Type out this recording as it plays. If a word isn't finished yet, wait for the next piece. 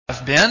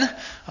have been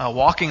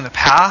walking the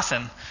path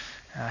and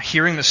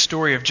hearing the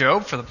story of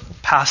Job for the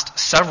past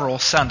several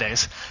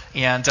Sundays,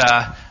 and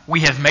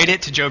we have made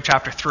it to Job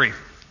chapter 3.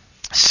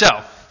 So,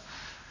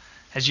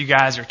 as you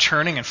guys are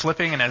turning and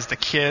flipping, and as the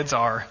kids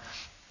are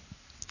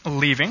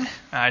leaving,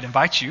 I'd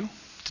invite you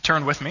to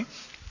turn with me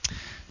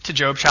to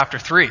Job chapter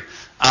 3.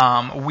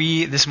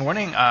 We, this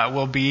morning,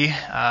 will be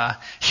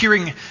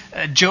hearing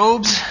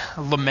Job's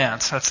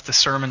Lament. That's the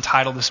sermon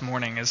title this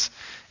morning, is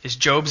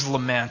Job's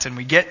Lament. And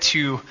we get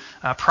to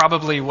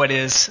probably what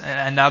is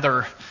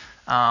another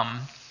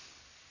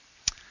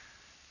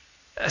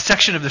a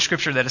section of the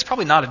scripture that is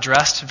probably not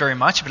addressed very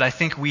much, but I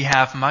think we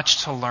have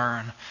much to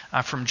learn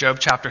from Job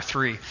chapter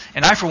 3.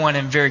 And I, for one,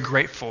 am very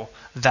grateful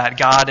that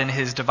God in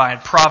His divine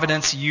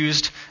providence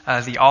used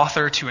the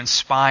author to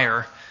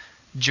inspire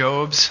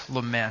Job's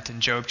Lament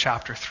in Job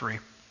chapter 3.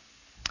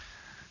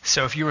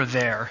 So if you were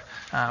there,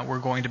 we're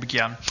going to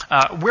begin.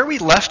 Where we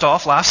left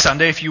off last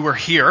Sunday, if you were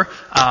here,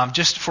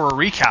 just for a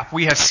recap,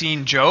 we have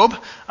seen Job,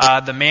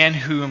 the man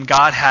whom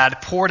God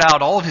had poured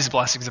out all of His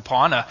blessings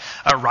upon, a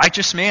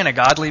righteous man, a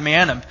godly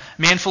man, a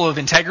man full of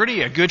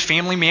integrity, a good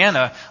family man,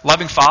 a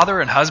loving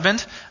father and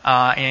husband,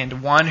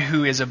 and one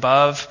who is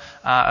above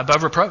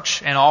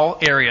reproach in all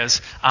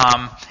areas.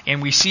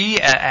 And we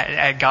see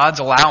at God's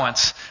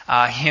allowance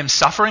him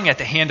suffering at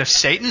the hand of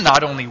Satan,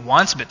 not only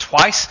once but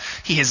twice.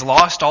 He has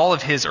lost all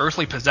of his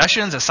earthly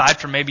possessions, aside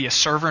from maybe a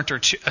servant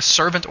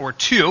or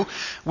two.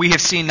 We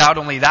have seen not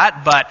only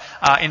that, but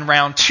in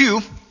round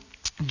 2,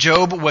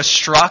 Job was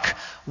struck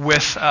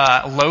with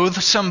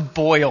loathsome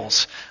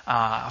boils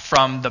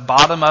from the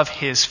bottom of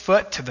his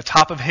foot to the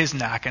top of his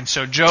neck. And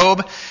so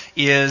Job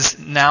is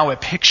now a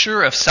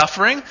picture of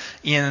suffering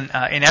in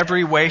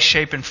every way,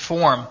 shape, and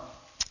form.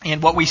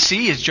 And what we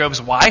see is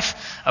Job's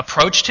wife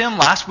approached him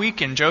last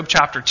week in Job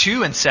chapter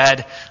 2 and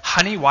said,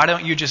 "Honey, why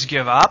don't you just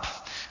give up?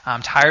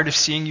 I'm tired of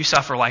seeing you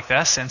suffer like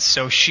this." And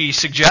so she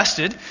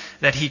suggested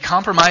that he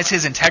compromise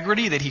his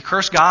integrity, that he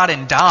curse God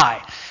and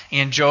die.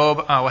 And Job,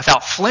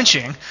 without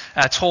flinching,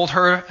 told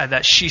her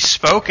that she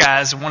spoke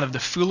as one of the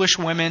foolish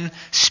women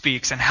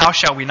speaks. And how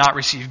shall we not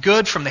receive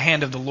good from the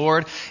hand of the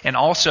Lord and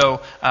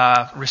also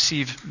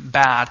receive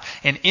bad?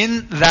 And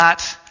in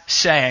that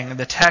saying,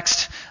 the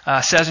text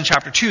says in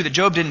chapter 2 that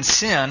Job didn't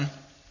sin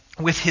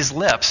with his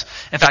lips.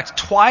 In fact,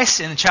 twice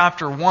in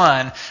chapter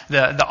 1,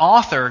 the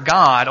author,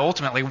 God,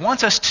 ultimately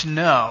wants us to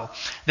know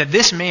that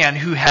this man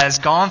who has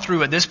gone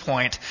through at this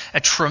point a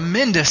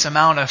tremendous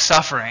amount of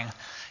suffering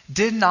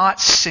did not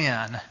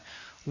sin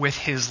with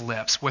his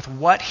lips, with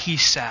what he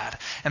said.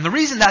 And the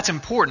reason that's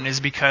important is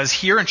because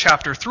here in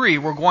chapter 3,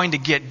 we're going to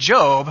get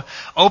Job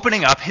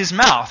opening up his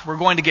mouth. We're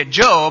going to get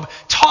Job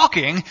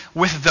talking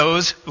with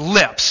those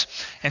lips.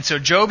 And so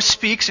Job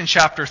speaks in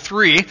chapter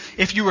 3.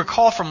 If you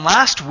recall from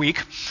last week,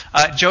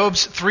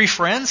 Job's 3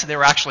 friends, there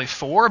were actually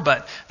 4,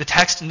 but the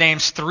text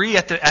names 3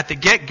 at the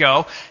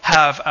get-go,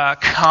 have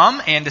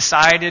come and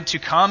decided to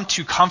come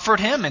to comfort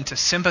him and to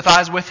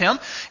sympathize with him.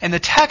 And the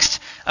text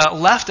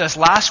left us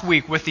last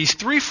week with these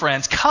 3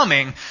 friends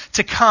coming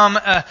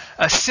to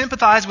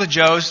sympathize with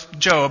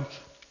Job.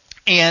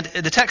 And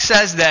the text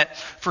says that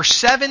for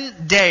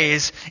 7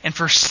 days and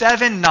for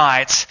 7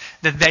 nights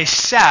that they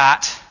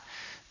sat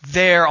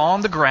there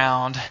on the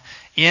ground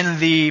in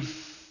the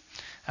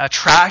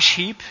trash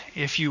heap,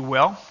 if you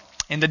will,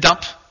 in the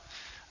dump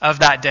of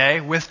that day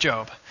with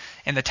Job.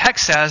 And the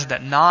text says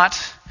that not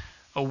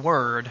a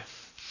word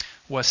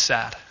was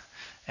said.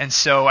 And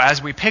so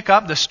as we pick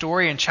up the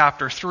story in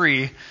chapter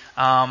 3,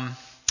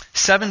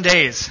 7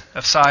 days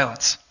of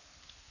silence,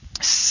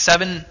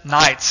 7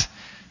 nights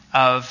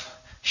of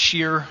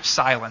sheer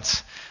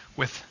silence,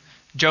 with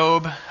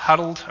Job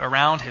huddled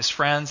around his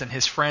friends and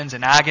his friends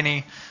in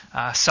agony,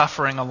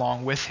 suffering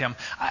along with him.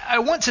 I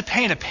want to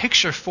paint a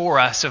picture for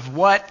us of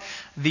what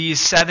these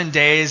 7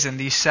 days and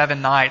these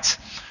 7 nights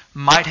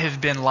might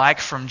have been like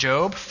from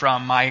Job,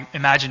 from my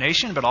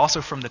imagination, but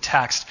also from the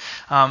text.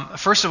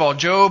 First of all,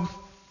 Job,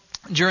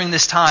 during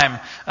this time,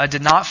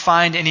 did not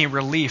find any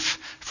relief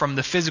from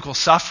the physical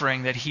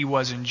suffering that he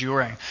was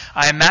enduring.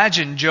 I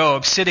imagine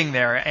Job sitting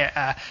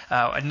there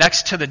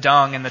next to the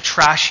dung and the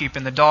trash heap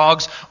and the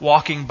dogs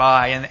walking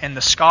by and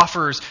the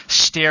scoffers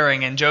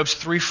staring and Job's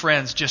 3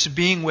 friends just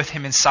being with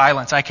him in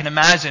silence. I can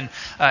imagine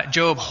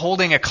Job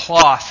holding a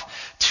cloth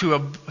to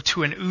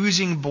an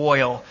oozing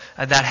boil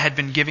that had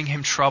been giving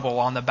him trouble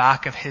on the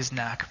back of his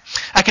neck.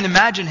 I can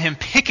imagine him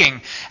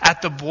picking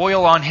at the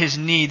boil on his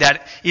knee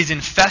that is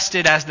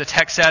infested, as the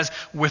text says,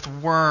 with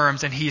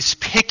worms, and he's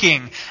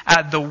picking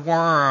at the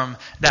worm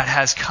that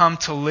has come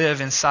to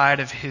live inside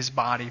of his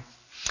body.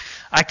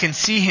 I can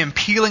see him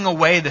peeling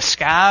away the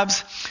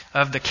scabs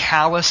of the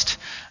calloused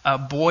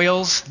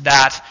boils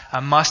that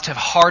must have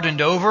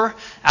hardened over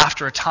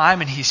after a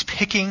time, and he's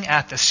picking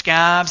at the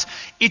scabs,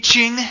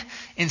 itching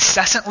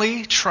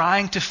incessantly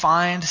trying to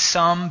find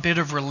some bit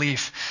of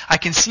relief. I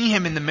can see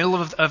him in the middle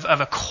of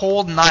a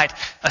cold night,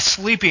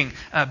 sleeping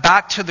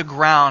back to the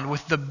ground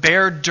with the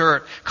bare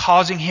dirt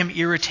causing him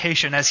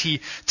irritation as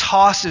he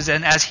tosses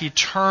and as he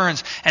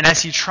turns and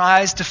as he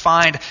tries to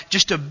find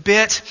just a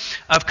bit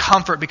of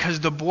comfort because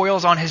the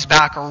boils on his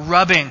back are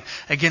rubbing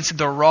against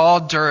the raw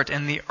dirt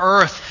and the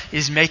earth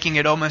is making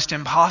it almost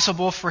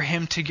impossible for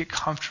him to get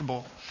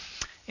comfortable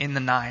in the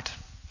night.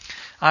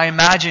 I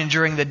imagine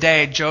during the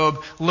day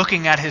Job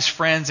looking at his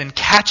friends and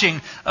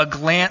catching a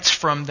glance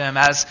from them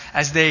as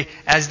they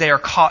are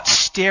caught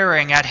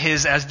staring at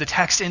his, as the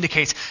text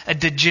indicates, a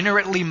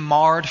degenerately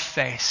marred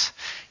face.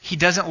 He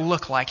doesn't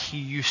look like he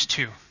used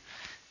to.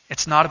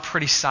 It's not a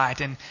pretty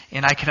sight, and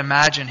I can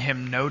imagine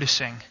him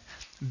noticing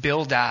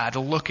Bildad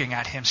looking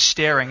at him,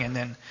 staring, and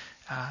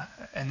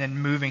then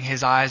moving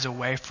his eyes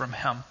away from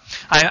him.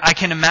 I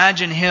can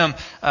imagine him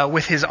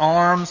with his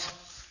arms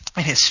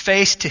and his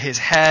face to his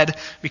head,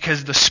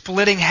 because the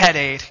splitting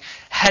headache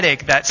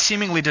that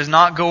seemingly does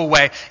not go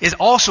away is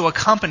also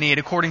accompanied,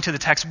 according to the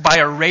text, by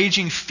a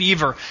raging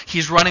fever.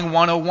 He's running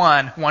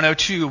 101,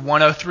 102,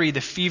 103. The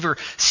fever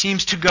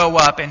seems to go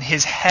up and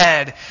his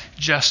head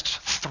just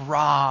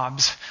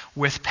throbs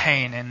with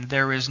pain, and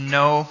there is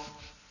no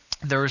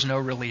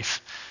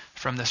relief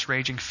from this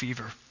raging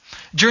fever.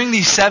 During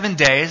these 7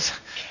 days,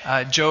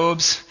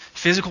 Job's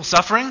physical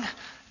suffering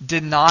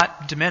did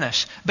not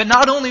diminish. But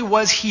not only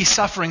was he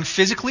suffering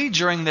physically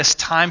during this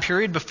time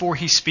period before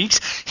he speaks,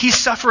 he's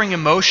suffering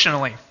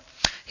emotionally.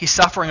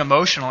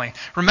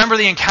 Remember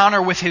the encounter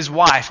with his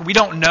wife. We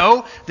don't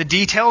know the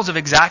details of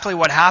exactly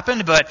what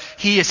happened, but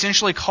he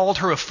essentially called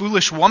her a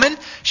foolish woman.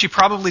 She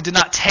probably did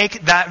not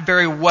take that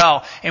very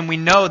well. And we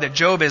know that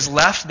Job is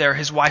left there.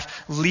 His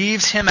wife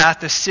leaves him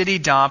at the city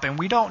dump, and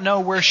we don't know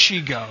where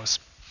she goes.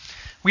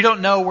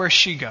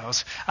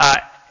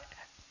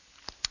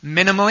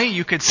 Minimally,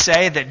 you could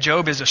say that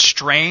Job is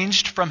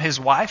estranged from his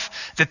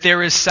wife, that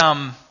there is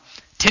some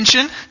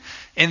tension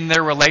in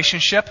their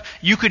relationship.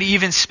 You could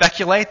even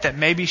speculate that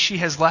maybe she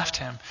has left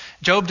him.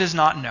 Job does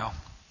not know.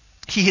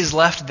 He is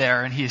left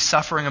there and he is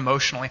suffering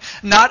emotionally.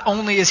 Not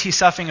only is he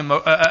suffering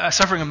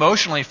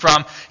emotionally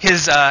from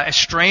his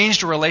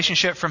estranged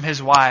relationship from his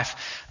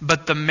wife,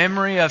 but the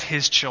memory of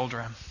his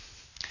children.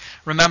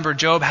 Remember,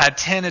 Job had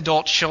 10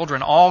 adult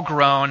children, all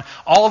grown,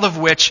 all of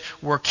which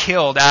were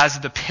killed as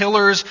the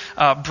pillars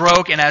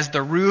broke and as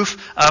the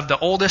roof of the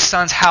oldest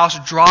son's house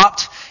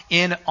dropped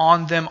in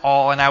on them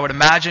all. And I would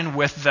imagine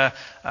with the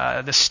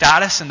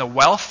status and the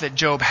wealth that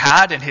Job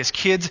had and his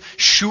kids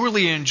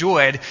surely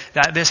enjoyed,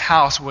 that this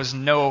house was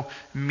no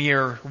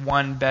mere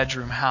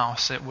one-bedroom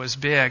house. It was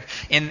big.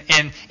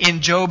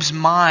 In Job's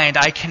mind,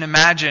 I can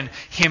imagine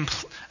him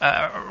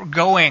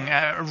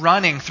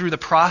running through the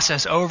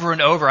process over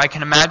and over. I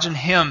can imagine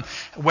him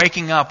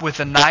waking up with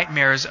the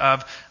nightmares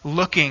of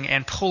looking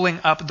and pulling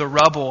up the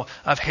rubble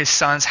of his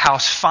son's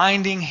house,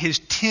 finding his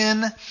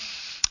 10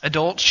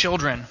 adult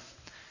children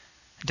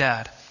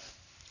dead,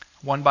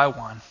 one by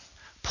one,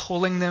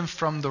 pulling them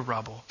from the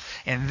rubble.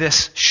 And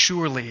this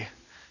surely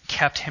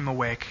kept him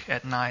awake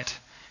at night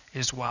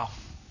as well.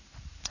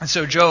 And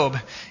so Job,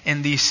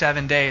 in these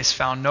 7 days,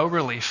 found no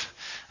relief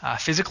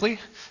physically.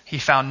 He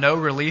found no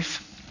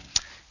relief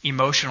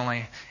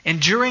emotionally. And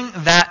during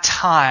that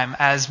time,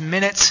 as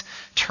minutes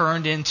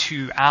turned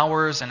into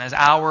hours, and as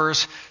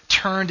hours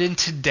turned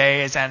into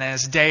days, and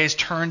as days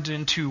turned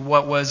into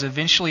what was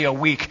eventually a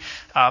week,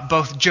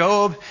 both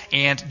Job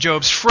and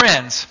Job's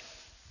friends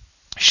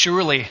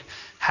surely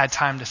had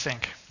time to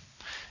think.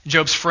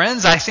 Job's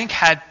friends, I think,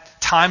 had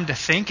time to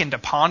think and to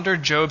ponder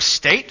Job's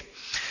state.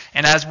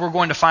 And as we're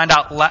going to find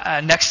out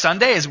next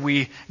Sunday, as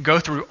we go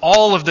through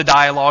all of the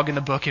dialogue in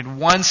the book in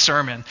one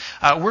sermon,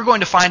 we're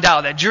going to find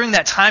out that during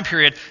that time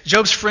period,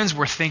 Job's friends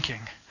were thinking.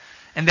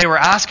 And they were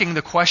asking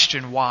the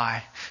question,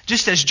 why?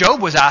 Just as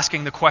Job was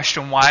asking the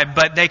question, why,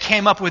 but they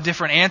came up with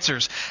different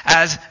answers.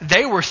 As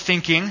they were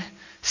thinking,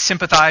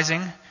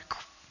 sympathizing,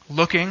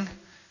 looking,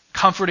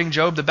 comforting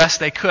Job the best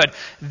they could,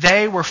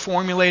 they were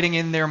formulating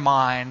in their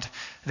mind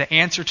the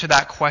answer to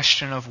that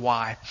question of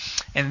why.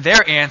 And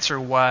their answer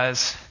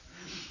was,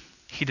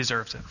 he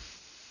deserves it.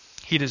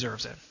 He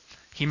deserves it.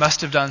 He must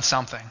have done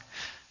something.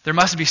 There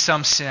must be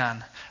some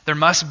sin. There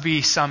must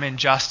be some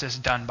injustice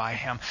done by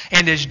him.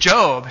 And as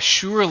Job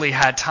surely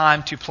had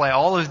time to play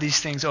all of these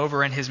things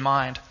over in his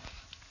mind,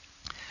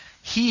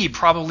 he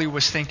probably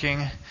was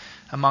thinking,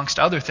 amongst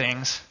other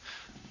things,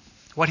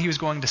 what he was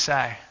going to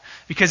say.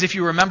 Because if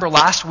you remember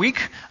last week,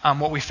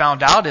 what we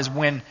found out is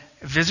when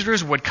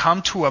visitors would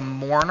come to a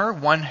mourner,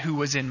 one who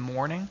was in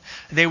mourning,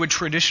 they would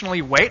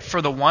traditionally wait for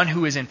the one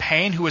who is in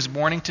pain, who is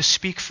mourning, to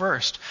speak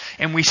first.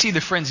 And we see the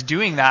friends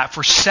doing that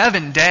for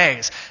 7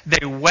 days.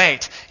 They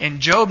wait. And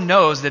Job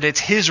knows that it's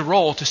his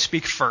role to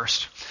speak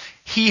first.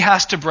 He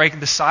has to break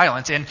the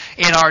silence. And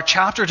in our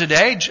chapter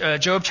today,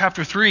 Job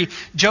chapter 3,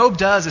 Job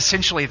does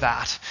essentially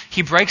that.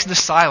 He breaks the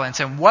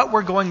silence. And what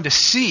we're going to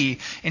see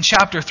in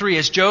chapter 3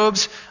 is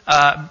Job's,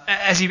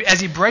 as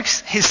he breaks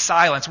his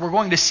silence, we're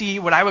going to see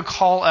what I would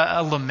call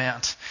a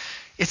lament.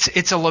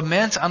 It's a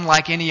lament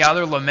unlike any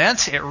other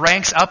lament. It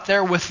ranks up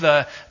there with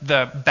the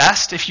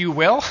best, if you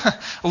will,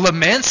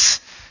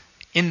 laments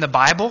in the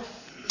Bible.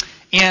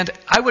 And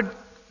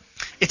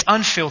it's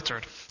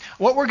unfiltered.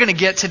 What we're going to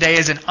get today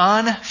is an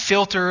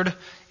unfiltered,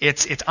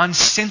 it's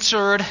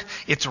uncensored,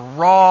 it's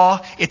raw,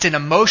 it's an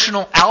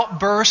emotional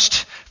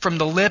outburst from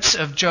the lips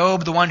of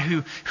Job, the one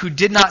who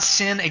did not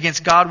sin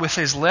against God with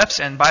his lips.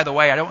 And by the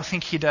way, I don't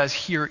think he does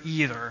here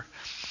either.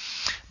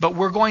 But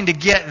we're going to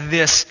get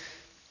this,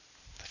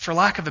 for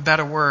lack of a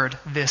better word,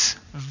 this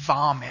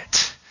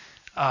vomit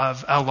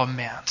of a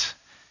lament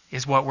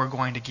is what we're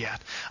going to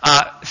get.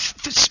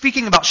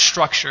 Speaking about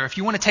structure, if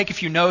you want to take a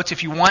few notes,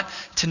 if you want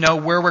to know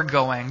where we're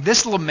going,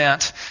 this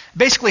lament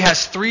basically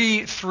has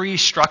three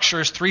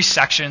structures, three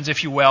sections,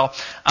 if you will.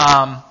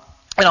 And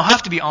I'll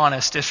have to be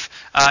honest,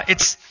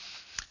 this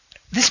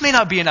may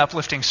not be an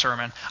uplifting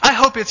sermon. I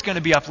hope it's going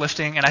to be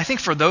uplifting, and I think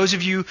for those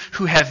of you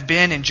who have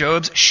been in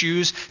Job's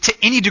shoes to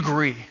any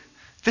degree,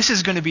 this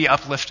is going to be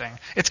uplifting.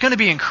 It's going to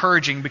be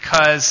encouraging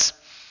because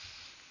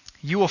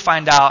you will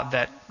find out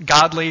that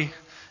godly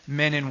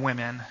men and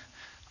women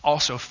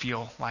also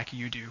feel like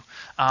you do.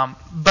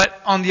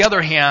 But on the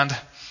other hand,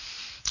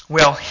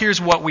 well, here's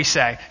what we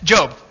say.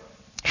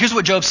 Here's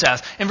what Job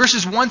says. In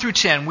verses 1 through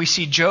 10, we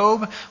see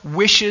Job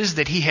wishes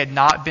that he had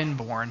not been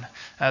born.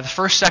 The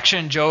first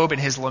section, Job in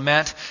his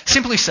lament,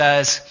 simply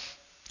says,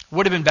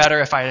 would have been better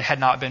if I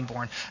had not been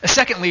born.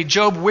 Secondly,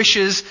 Job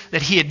wishes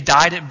that he had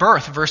died at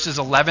birth, verses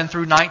 11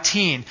 through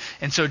 19.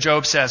 And so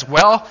Job says,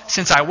 well,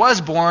 since I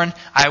was born,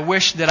 I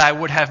wish that I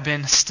would have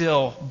been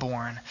still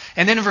born.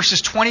 And then in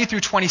verses 20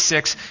 through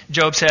 26,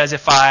 Job says,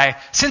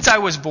 since I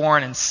was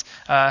born and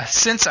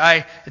since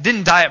I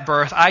didn't die at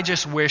birth, I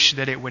just wish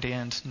that it would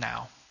end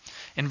now.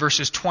 In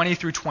verses 20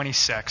 through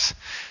 26.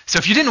 So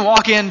if you didn't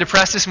walk in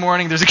depressed this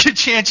morning, there's a good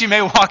chance you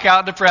may walk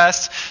out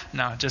depressed.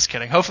 No, just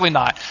kidding. Hopefully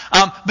not.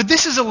 But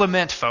this is a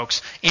lament,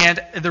 folks.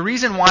 And the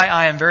reason why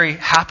I am very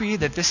happy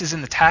that this is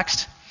in the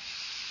text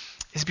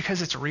is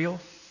because it's real.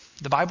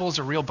 The Bible is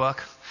a real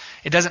book.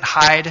 It doesn't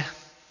hide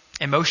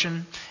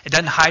emotion. It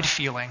doesn't hide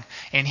feeling.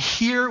 And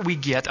here we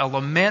get a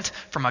lament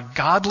from a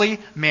godly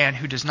man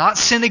who does not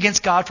sin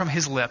against God from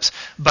his lips,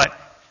 but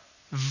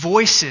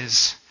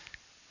voices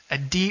a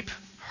deep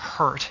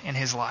hurt in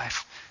his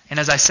life. And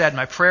as I said,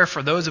 my prayer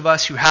for those of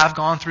us who have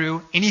gone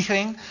through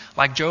anything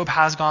like Job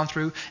has gone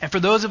through, and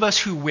for those of us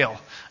who will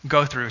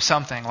go through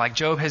something like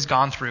Job has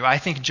gone through, I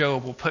think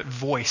Job will put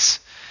voice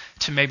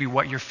to maybe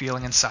what you're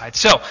feeling inside.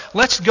 So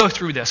let's go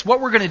through this.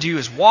 What we're going to do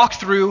is walk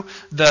through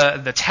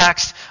the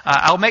text.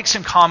 I'll make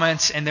some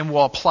comments, and then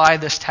we'll apply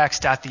this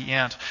text at the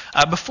end.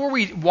 Before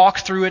we walk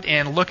through it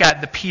and look at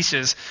the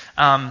pieces,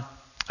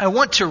 I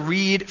want to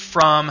read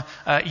from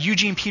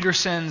Eugene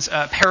Peterson's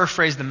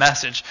Paraphrase the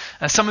Message.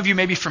 Some of you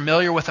may be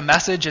familiar with the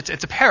Message.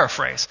 It's a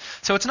paraphrase,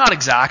 so it's not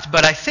exact,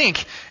 but I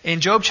think in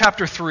Job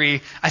chapter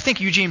 3, I think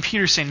Eugene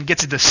Peterson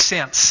gets the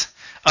sense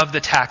of the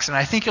text, and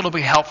I think it'll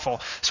be helpful.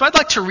 So I'd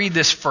like to read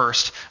this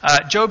first,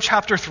 Job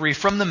chapter 3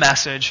 from the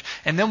Message,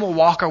 and then we'll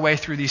walk our way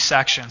through these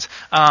sections.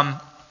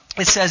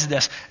 It says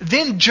this,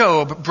 "Then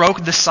Job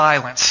broke the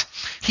silence.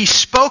 He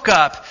spoke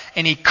up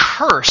and he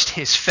cursed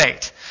his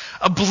fate.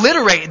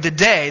 Obliterate the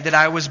day that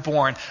I was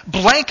born.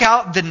 Blank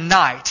out the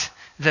night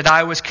that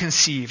I was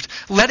conceived.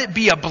 Let it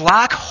be a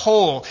black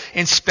hole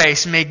in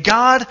space. May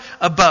God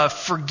above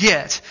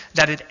forget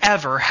that it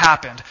ever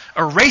happened.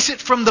 Erase it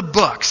from the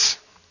books.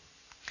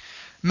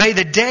 May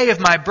the day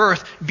of my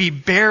birth be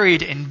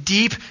buried in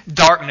deep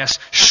darkness,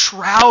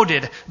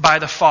 shrouded by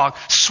the fog,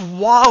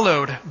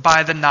 swallowed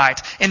by the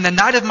night. In the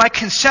night of my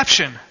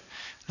conception,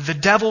 the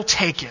devil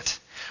take it.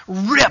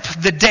 Rip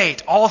the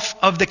date off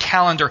of the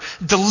calendar.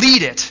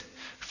 Delete it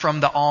from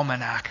the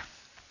almanac.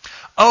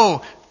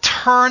 Oh,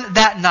 turn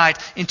that night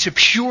into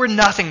pure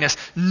nothingness.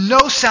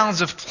 No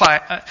sounds of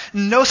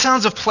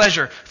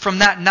pleasure from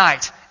that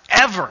night,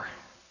 ever.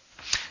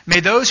 May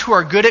those who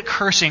are good at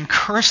cursing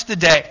curse the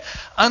day.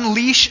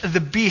 Unleash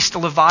the beast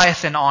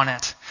Leviathan on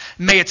it.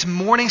 May its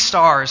morning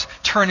stars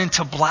turn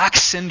into black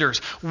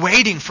cinders,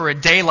 waiting for a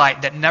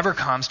daylight that never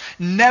comes,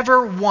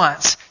 never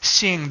once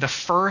seeing the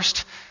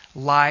first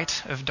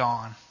light of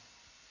dawn.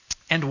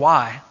 And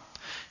why?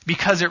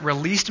 Because it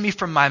released me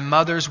from my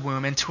mother's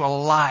womb into a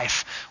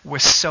life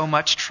with so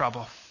much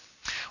trouble.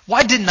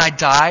 Why didn't I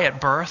die at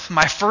birth?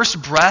 My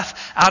first breath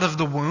out of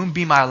the womb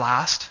be my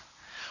last?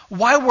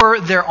 Why were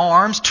there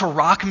arms to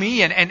rock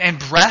me and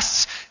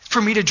breasts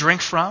for me to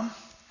drink from?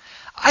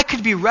 I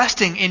could be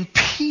resting in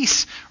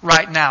peace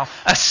right now,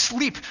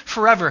 asleep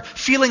forever,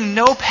 feeling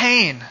no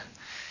pain,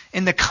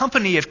 in the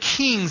company of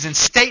kings and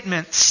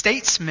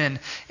statesmen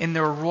in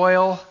their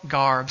royal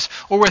garbs,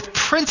 or with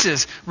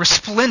princes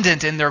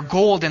resplendent in their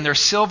gold and their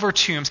silver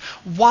tombs.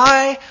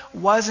 Why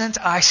wasn't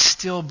I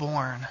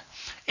stillborn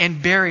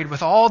and buried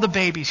with all the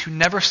babies who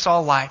never saw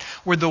light,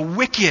 where the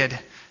wicked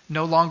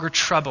no longer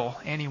trouble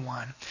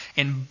anyone,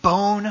 and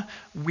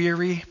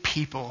bone-weary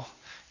people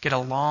get a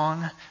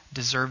long,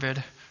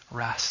 deserved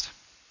rest?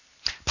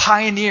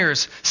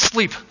 Pioneers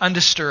sleep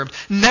undisturbed,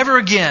 never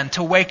again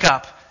to wake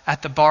up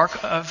at the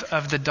bark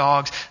of the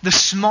dogs. The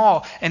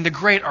small and the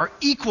great are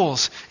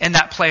equals in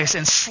that place,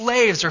 and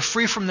slaves are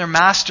free from their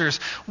masters.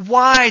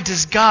 Why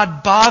does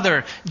God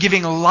bother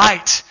giving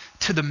light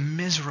to the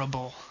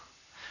miserable?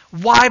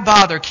 Why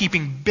bother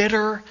keeping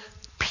bitter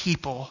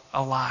people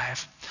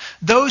alive?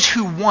 Those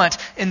who want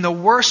in the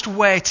worst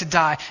way to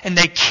die, and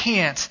they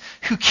can't,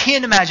 who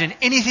can't imagine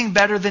anything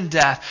better than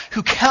death,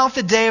 who count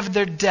the day of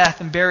their death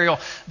and burial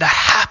the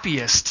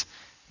happiest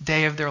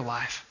day of their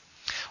life.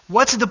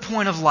 What's the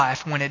point of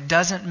life when it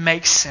doesn't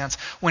make sense,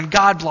 when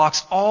God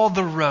blocks all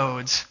the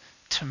roads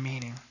to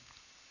meaning?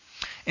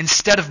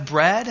 Instead of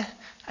bread,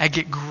 I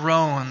get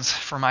groans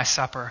for my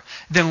supper,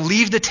 then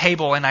leave the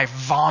table and I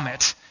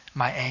vomit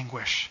my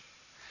anguish.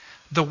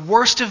 The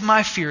worst of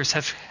my fears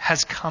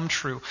has come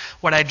true.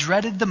 What I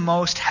dreaded the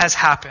most has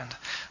happened.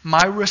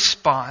 My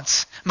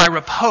repose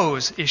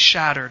is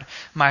shattered.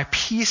 My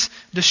peace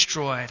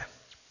destroyed.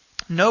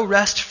 No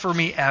rest for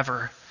me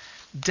ever.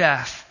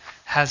 Death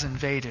has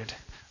invaded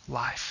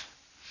life.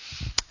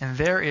 And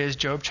there is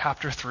Job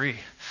chapter 3,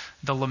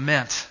 the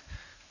lament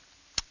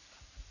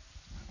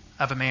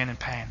of a man in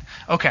pain.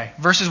 Okay,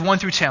 verses 1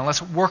 through 10.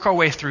 Let's work our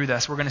way through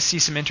this. We're going to see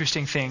some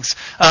interesting things.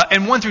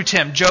 In 1 through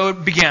 10,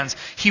 Job begins.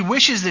 He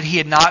wishes that he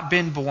had not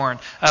been born.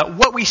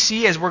 What we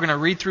see as we're going to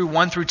read through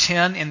 1 through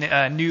 10 in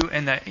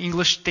the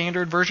English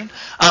Standard Version,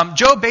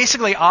 Job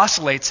basically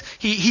oscillates.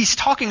 He's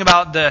talking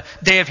about the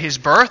day of his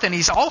birth, and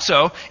he's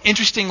also,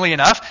 interestingly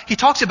enough, he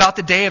talks about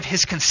the day of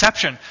his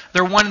conception.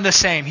 They're one and the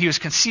same. He was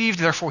conceived,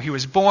 therefore he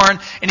was born.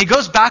 And he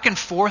goes back and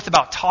forth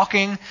about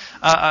talking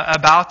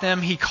about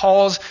them. He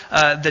calls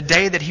the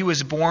day that he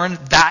was born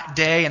that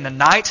day, and the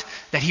night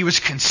that he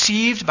was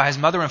conceived by his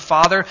mother and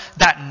father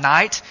that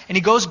night, and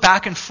he goes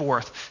back and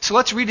forth. So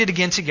let's read it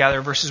again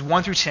together, verses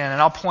 1 through 10,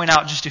 and I'll point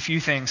out just a few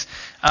things.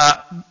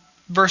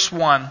 Verse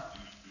 1,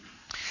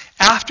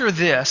 after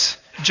this,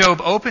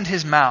 Job opened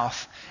his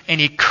mouth,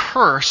 and he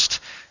cursed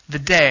the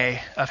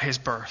day of his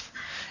birth.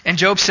 And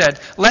Job said,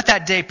 let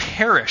that day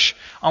perish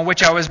on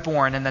which I was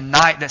born, and the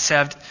night that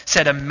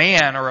said a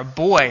man or a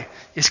boy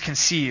is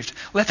conceived.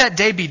 Let that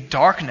day be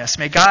darkness.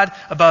 May God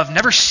above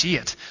never see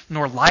it,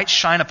 nor light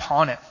shine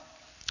upon it.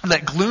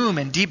 Let gloom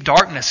and deep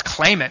darkness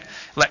claim it.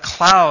 Let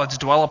clouds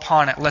dwell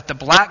upon it. Let the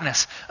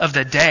blackness of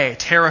the day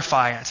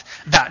terrify it.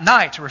 That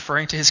night,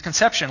 referring to his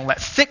conception,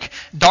 let thick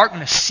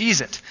darkness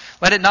seize it.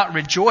 Let it not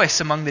rejoice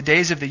among the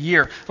days of the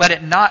year. Let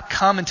it not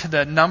come into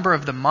the number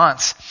of the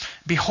months.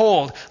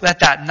 Behold,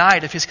 let that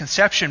night of his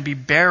conception be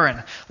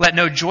barren. Let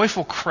no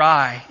joyful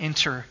cry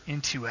enter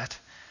into it.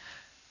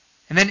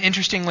 And then,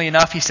 interestingly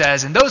enough, he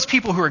says, and those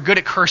people who are good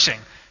at cursing,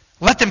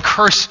 let them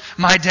curse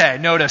my day.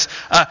 Notice,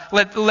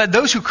 let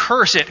those who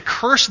curse it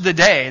curse the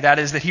day, that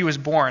is, that he was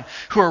born,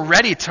 who are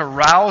ready to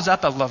rouse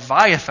up a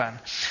Leviathan.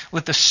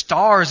 Let the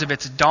stars of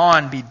its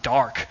dawn be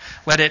dark.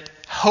 Let it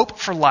hope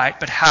for light,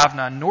 but have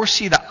none, nor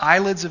see the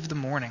eyelids of the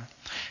morning.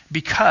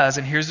 Because,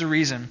 and here's the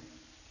reason,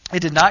 it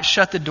did not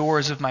shut the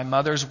doors of my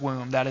mother's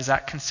womb, that is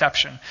at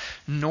conception,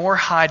 nor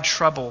hide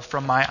trouble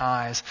from my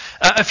eyes.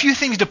 A few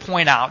things to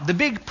point out. The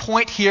big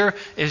point here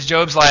is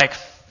Job's like,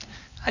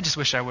 I just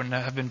wish I wouldn't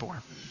have been born.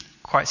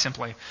 Quite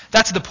simply.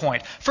 That's the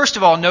point. First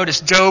of all,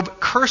 notice Job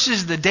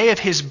curses the day of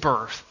his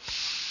birth,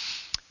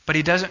 but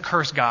he doesn't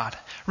curse God.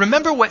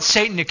 Remember what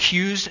Satan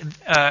accused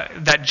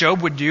that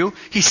Job would do?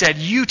 He said,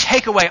 you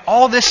take away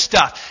all this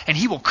stuff, and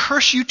he will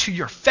curse you to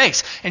your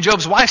face. And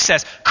Job's wife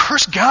says,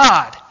 curse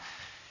God.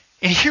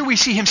 And here we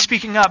see him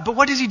speaking up, but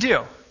what does he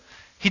do?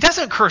 He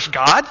doesn't curse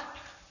God,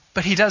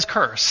 but he does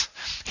curse.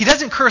 He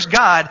doesn't curse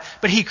God,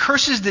 but he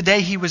curses the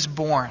day he was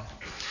born.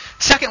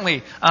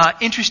 Secondly,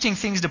 interesting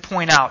things to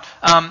point out.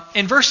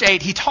 In verse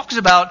 8, he talks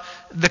about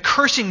the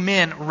cursing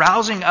men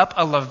rousing up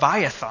a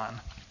Leviathan.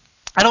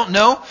 I don't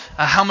know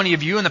how many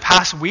of you in the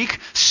past week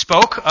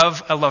spoke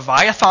of a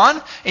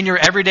Leviathan in your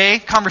everyday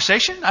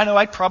conversation. I know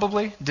I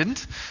probably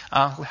didn't.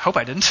 I hope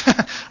I didn't.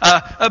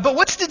 But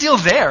what's the deal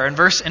there in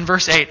verse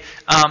 8?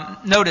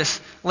 Notice,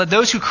 let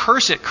those who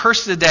curse it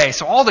curse the day.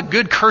 So all the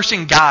good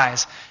cursing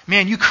guys,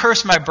 man, you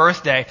curse my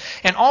birthday.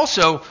 And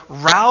also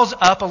rouse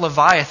up a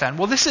Leviathan.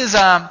 Well, this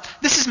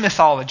is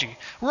mythology.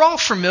 We're all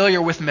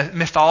familiar with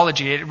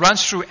mythology. It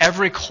runs through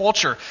every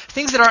culture.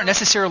 Things that aren't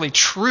necessarily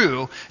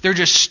true, they're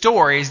just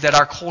stories that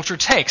our culture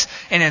takes.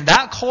 And in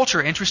that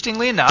culture,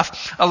 interestingly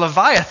enough, a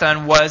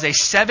Leviathan was a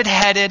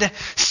seven-headed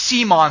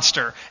sea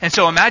monster. And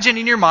so imagine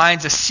in your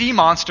minds a sea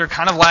monster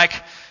kind of like,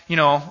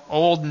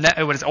 old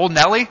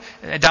Nelly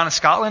down in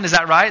Scotland? Is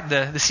that right?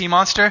 The sea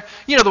monster?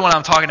 You know the one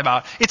I'm talking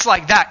about. It's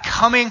like that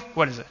coming,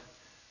 what is it?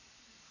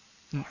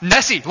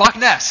 Nessie, Loch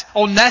Ness.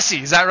 Old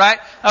Nessie, is that right?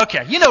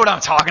 Okay, you know what I'm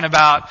talking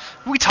about.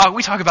 We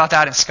talk about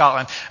that in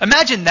Scotland.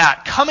 Imagine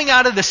that coming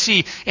out of the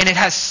sea, and it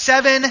has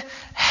 7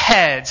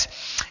 heads.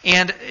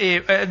 And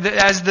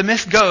as the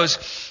myth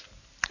goes,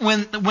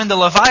 when the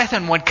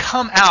Leviathan would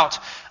come out,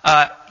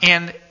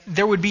 and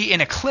there would be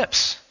an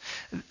eclipse,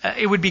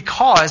 it would be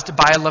caused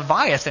by a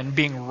Leviathan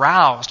being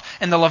roused.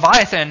 And the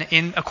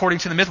Leviathan, according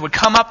to the myth, would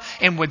come up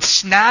and would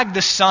snag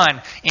the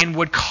sun and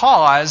would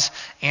cause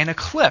an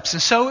eclipse.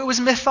 And so it was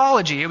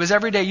mythology. It was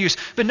everyday use.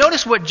 But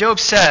notice what Job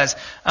says.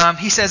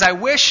 He says, I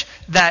wish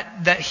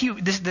that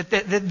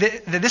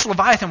this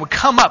Leviathan would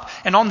come up,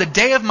 and on the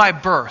day of my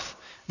birth,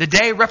 the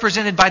day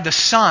represented by the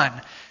sun,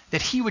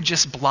 that he would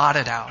just blot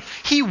it out.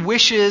 He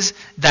wishes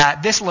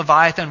that this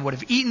Leviathan would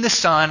have eaten the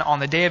sun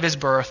on the day of his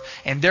birth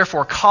and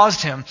therefore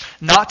caused him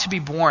not to be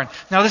born.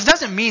 Now, this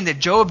doesn't mean that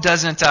Job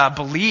doesn't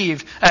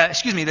believe,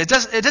 it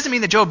doesn't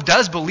mean that Job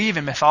does believe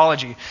in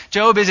mythology.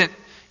 Job isn't,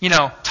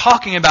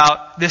 talking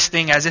about this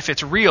thing as if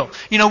it's real.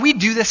 We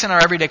do this in our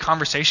everyday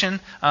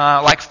conversation.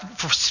 Like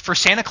for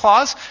Santa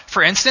Claus,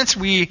 for instance,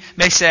 we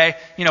may say,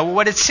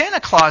 what did Santa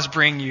Claus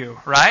bring you,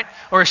 right?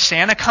 Or is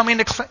Santa coming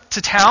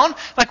to town?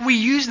 Like, we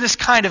use this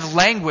kind of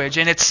language,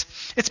 and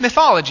it's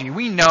mythology.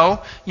 We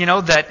know,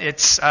 that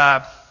it's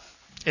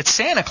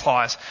Santa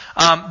Claus.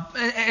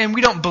 And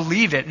we don't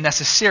believe it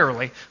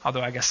necessarily,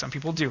 although I guess some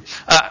people do.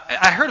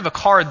 I heard of a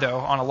card, though,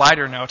 on a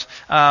lighter note,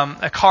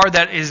 a card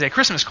that is a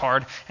Christmas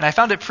card, and I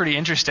found it pretty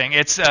interesting.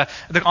 It's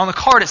on the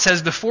card it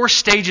says the 4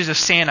 stages of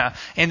Santa,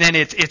 and then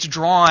it's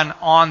drawn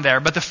on there.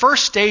 But the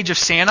first stage of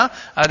Santa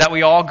that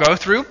we all go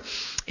through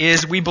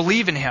is we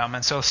believe in him.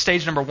 And so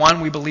stage number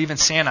 1, we believe in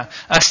Santa.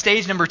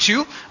 Stage number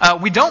 2,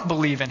 we don't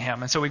believe in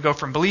him. And so we go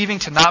from believing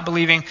to not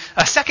believing.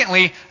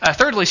 Thirdly,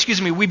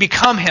 we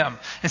become him.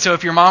 And so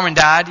if your mom and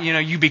dad,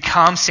 you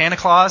become Santa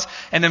Claus.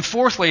 And then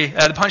fourthly,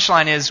 the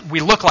punchline is we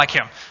look like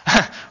him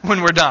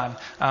when we're done.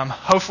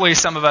 Hopefully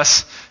some of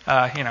us,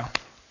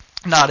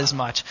 not as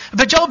much.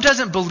 But Job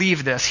doesn't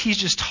believe this. He's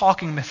just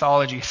talking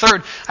mythology.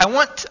 Third, I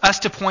want us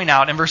to point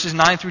out in verses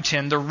 9 through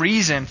 10 the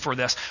reason for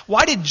this.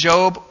 Why did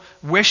Job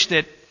wish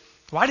that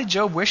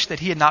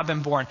he had not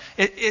been born?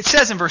 It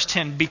says in verse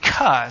 10,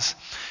 because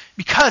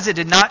it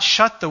did not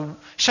shut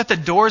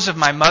the doors of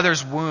my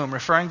mother's womb,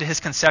 referring to his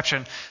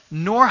conception,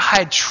 nor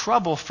hide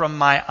trouble from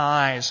my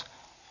eyes.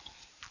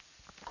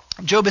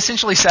 Job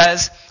essentially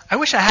says, I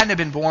wish I hadn't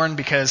been born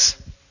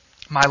because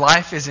my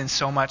life is in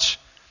so much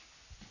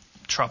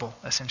trouble,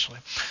 essentially.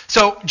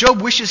 So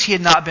Job wishes he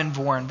had not been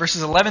born.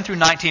 Verses 11 through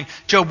 19,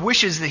 Job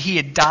wishes that he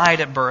had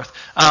died at birth.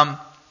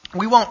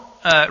 We won't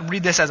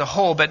read this as a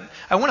whole, but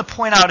I want to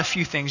point out a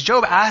few things.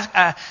 Job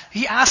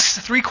asks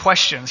 3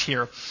 questions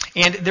here,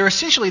 and they're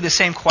essentially the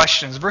same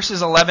questions.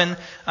 Verses 11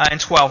 and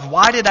 12.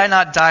 Why did I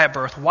not die at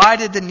birth? Why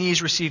did the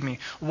knees receive me?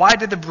 Why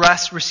did the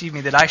breasts receive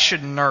me that I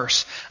should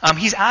nurse?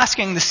 He's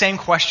asking the same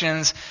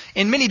questions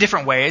in many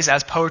different ways,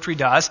 as poetry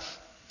does.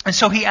 And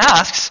so he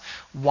asks,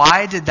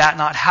 why did that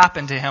not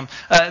happen to him?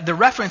 The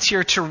reference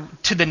here to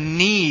the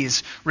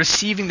knees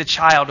receiving the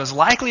child is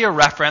likely a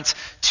reference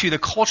to the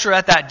culture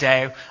at that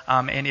day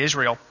in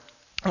Israel.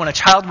 When a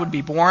child would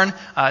be born,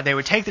 they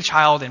would take the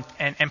child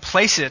and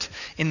place it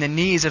in the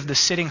knees of the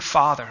sitting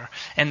father.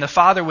 And the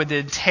father would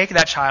then take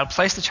that child,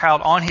 place the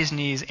child on his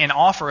knees, and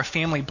offer a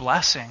family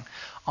blessing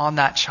on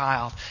that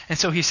child. And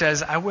so he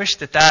says, I wish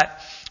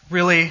that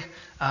really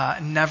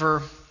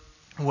never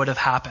would have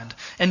happened.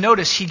 And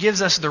notice he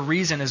gives us the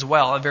reason as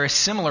well, a very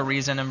similar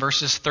reason in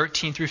verses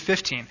 13 through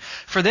 15.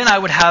 For then I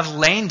would have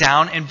lain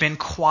down and been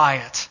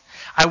quiet.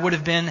 I would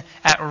have been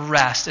at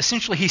rest.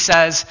 Essentially he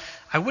says,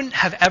 I wouldn't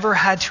have ever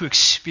had to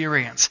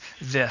experience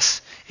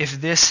this if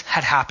this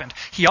had happened.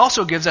 He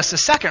also gives us a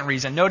second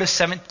reason. Notice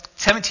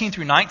 17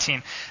 through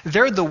 19.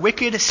 There the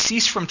wicked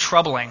cease from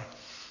troubling,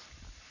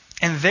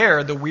 and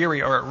there the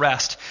weary are at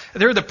rest.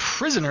 There the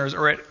prisoners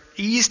are at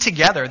ease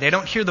together. They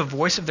don't hear the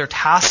voice of their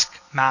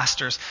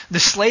taskmasters. The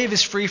slave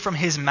is free from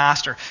his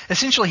master.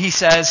 Essentially, he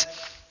says,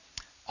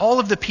 all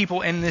of the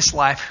people in this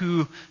life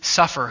who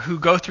suffer, who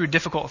go through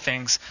difficult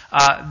things,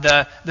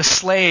 the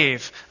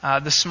slave,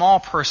 the small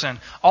person,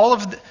 all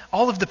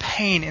of the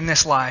pain in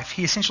this life,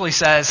 he essentially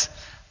says,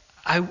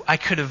 I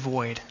could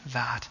avoid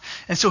that.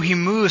 And so he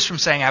moves from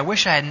saying, I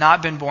wish I had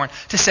not been born,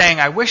 to saying,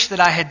 I wish that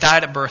I had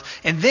died at birth.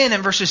 And then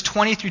in verses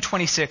 20 through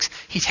 26,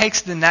 he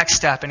takes the next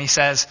step and he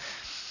says,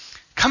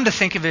 come to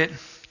think of it,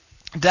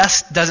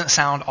 death doesn't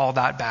sound all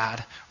that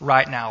bad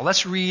right now.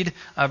 Let's read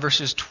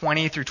verses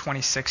 20 through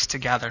 26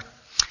 together.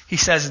 He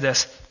says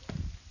this.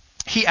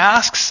 He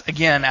asks,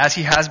 again, as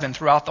he has been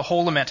throughout the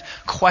whole lament,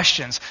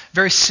 questions,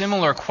 very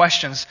similar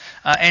questions,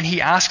 and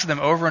he asks them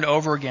over and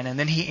over again, and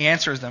then he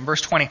answers them.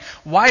 Verse 20,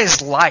 why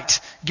is light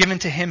given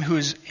to him who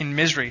is in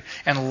misery,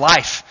 and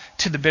life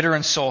to the bitter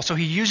in soul? So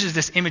he uses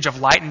this image of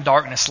light and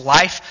darkness,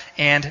 life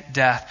and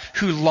death,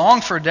 who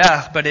long for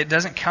death, but it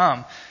doesn't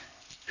come,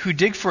 who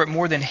dig for it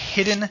more than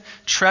hidden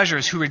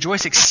treasures, who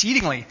rejoice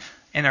exceedingly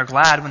and are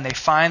glad when they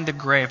find the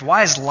grave.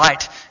 Why is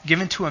light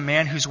given to a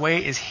man whose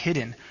way is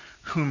hidden,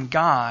 whom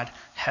God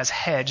has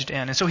hedged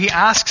in? And so he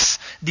asks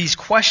these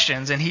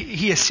questions, and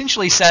he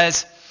essentially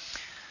says,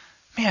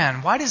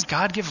 man, why does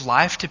God give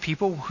life to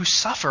people who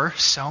suffer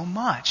so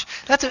much?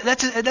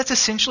 That's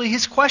essentially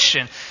his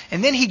question.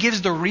 And then he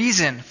gives the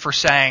reason for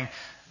saying,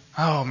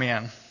 oh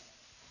man,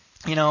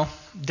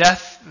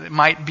 death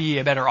might be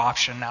a better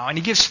option now. And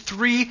he gives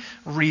 3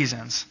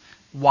 reasons.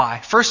 Why?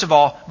 First of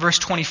all, verse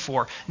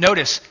 24.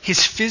 Notice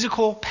his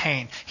physical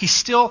pain. He's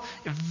still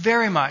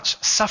very much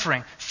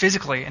suffering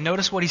physically. And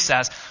notice what he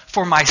says.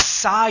 For my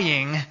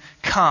sighing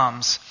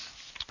comes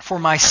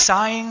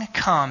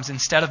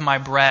instead of my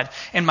bread,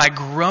 and my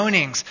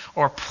groanings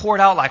are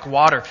poured out like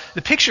water.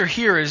 The picture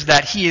here is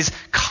that he is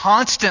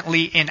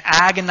constantly in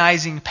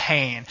agonizing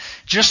pain.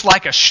 Just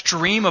like a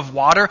stream of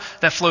water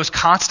that flows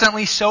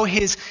constantly, so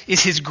is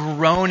his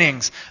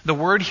groanings. The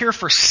word here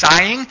for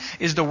sighing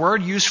is the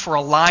word used for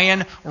a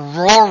lion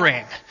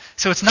roaring.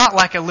 So it's not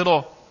like a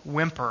little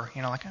whimper,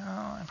 like,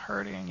 oh, I'm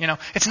hurting.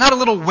 It's not a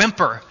little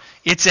whimper.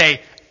 It's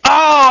a,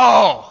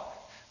 oh!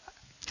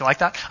 Do you like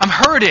that? I'm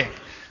hurting.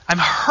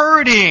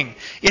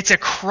 It's a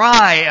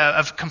cry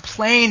of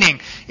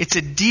complaining. It's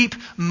a deep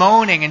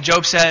moaning. And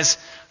Job says,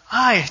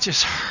 I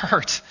just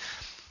hurt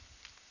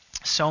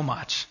so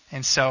much.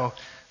 And so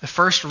the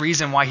first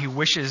reason why he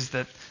wishes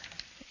that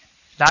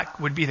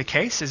would be the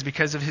case is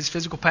because of his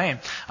physical pain.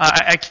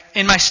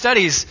 In my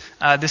studies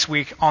this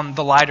week on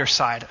the lighter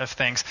side of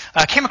things,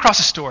 I came across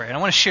a story, and I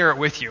want to share it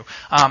with you.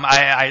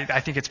 I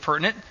think it's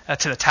pertinent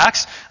to the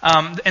text.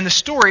 And the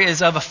story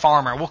is of a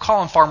farmer. We'll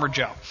call him Farmer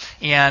Joe.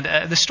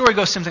 And the story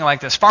goes something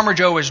like this. Farmer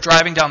Joe was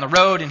driving down the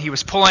road, and he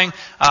was pulling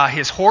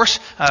his horse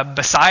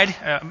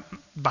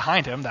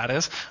behind him, that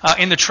is,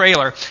 in the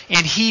trailer,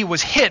 and he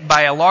was hit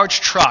by a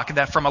large truck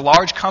from a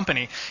large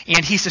company,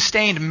 and he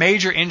sustained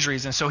major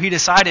injuries, and so he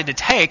decided to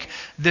take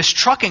this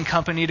trucking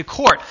company to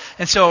court.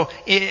 And so,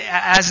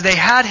 as they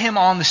had him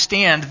on the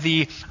stand,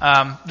 the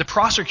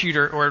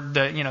prosecutor or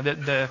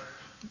the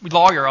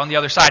lawyer on the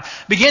other side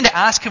began to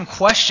ask him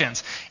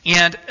questions,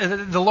 and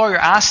the lawyer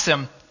asked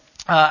him,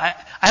 I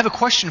have a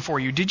question for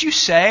you. Did you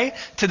say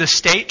to the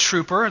state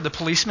trooper, the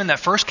policeman that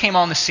first came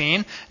on the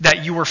scene,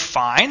 that you were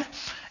fine?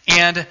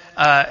 And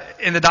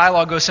the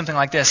dialogue goes something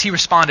like this. He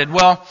responded,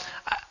 well,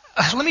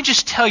 let me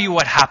just tell you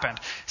what happened.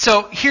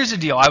 So here's the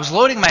deal. I was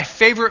loading my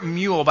favorite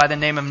mule by the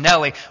name of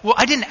Nellie. Well,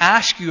 I didn't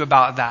ask you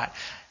about that.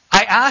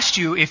 I asked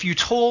you if you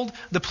told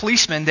the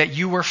policeman that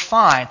you were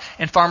fine.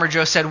 And Farmer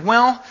Joe said,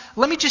 well,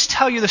 let me just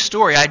tell you the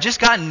story. I just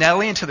got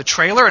Nellie into the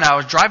trailer and I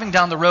was driving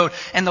down the road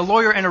and the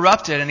lawyer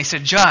interrupted and he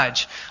said,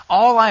 Judge,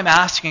 all I'm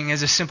asking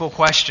is a simple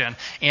question.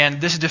 And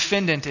this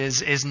defendant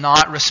is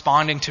not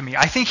responding to me.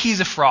 I think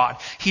he's a fraud.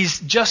 He's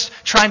just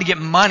trying to get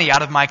money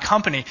out of my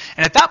company.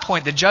 And at that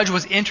point, the judge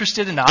was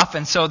interested enough.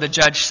 And so the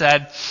judge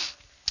said,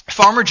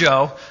 Farmer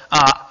Joe,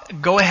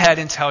 go ahead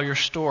and tell your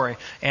story.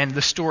 And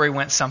the story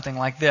went something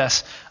like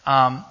this.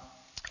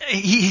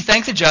 He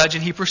thanked the judge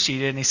and he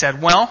proceeded and he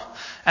said, well,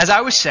 as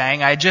I was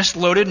saying, I just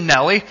loaded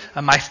Nellie,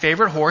 my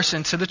favorite horse,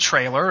 into the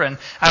trailer, and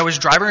I was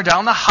driving her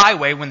down the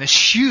highway when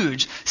this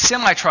huge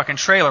semi-truck and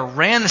trailer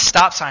ran the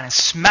stop sign and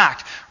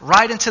smacked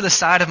right into the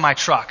side of my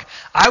truck.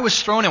 I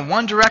was thrown in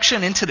one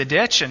direction into the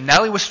ditch and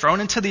Nellie was thrown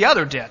into the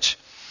other ditch.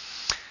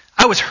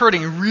 I was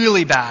hurting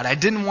really bad. I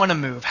didn't want to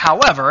move.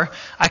 However,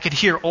 I could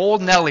hear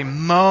old Nellie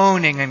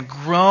moaning and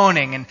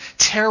groaning in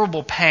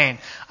terrible pain.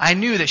 I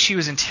knew that she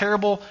was in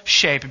terrible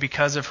shape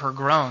because of her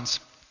groans.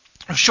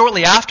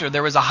 Shortly after,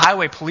 there was a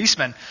highway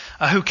policeman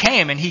who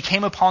came, and he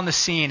came upon the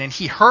scene, and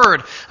he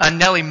heard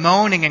Nellie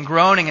moaning and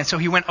groaning, and so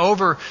he went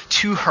over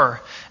to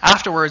her.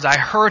 Afterwards, I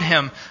heard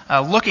him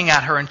looking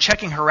at her and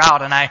checking her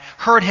out, and I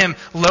heard him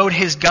load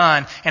his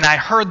gun, and I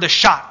heard the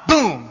shot,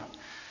 boom!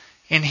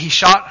 And he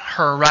shot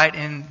her right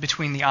in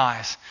between the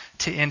eyes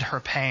to end her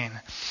pain.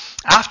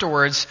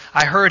 Afterwards,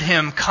 I heard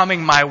him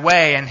coming my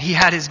way, and he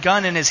had his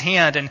gun in his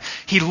hand, and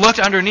he looked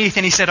underneath,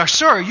 and he said,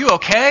 Sir, are you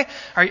okay?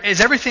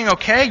 Is everything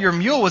okay? Your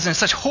mule was in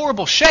such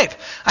horrible shape.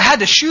 I had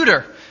to shoot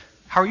her.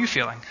 How are you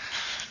feeling?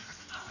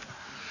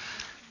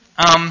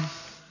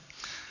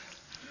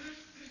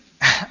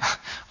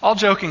 All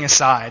joking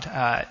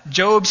aside,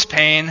 Job's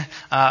pain,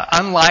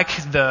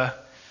 unlike the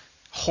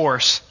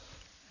horse,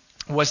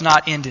 was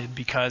not ended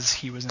because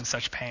he was in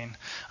such pain.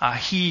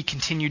 He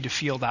continued to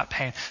feel that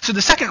pain. So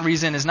the second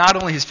reason is not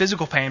only his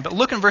physical pain, but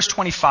look in verse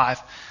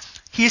 25.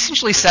 He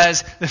essentially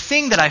says, the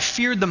thing that I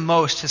feared the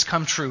most has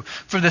come true.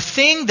 For the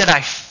thing that I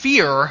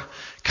fear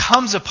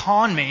comes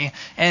upon me,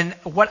 and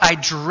what I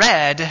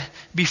dread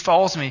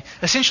befalls me.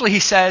 Essentially, he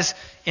says,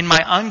 in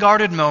my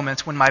unguarded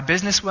moments, when my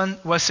business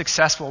was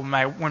successful,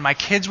 when my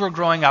kids were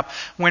growing up,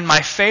 when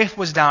my faith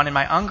was down, in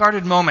my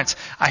unguarded moments,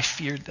 I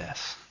feared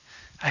this.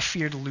 I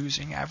feared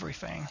losing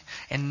everything.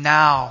 And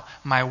now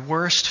my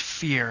worst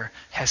fear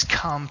has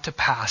come to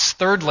pass.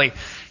 Thirdly,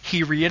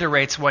 he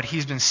reiterates what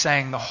he's been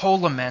saying, the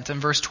whole lament in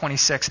verse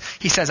 26.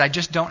 He says, I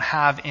just don't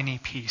have any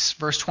peace.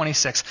 Verse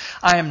 26,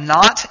 I am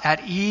not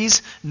at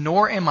ease,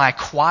 nor am I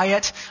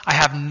quiet. I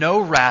have no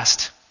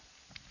rest,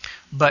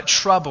 but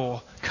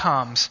trouble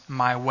comes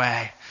my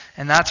way.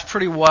 And that's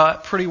pretty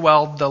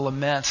well the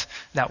lament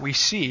that we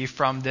see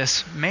from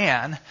this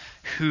man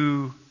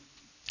who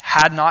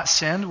had not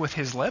sinned with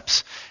his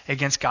lips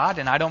against God,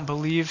 and I don't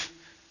believe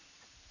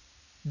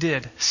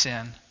did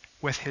sin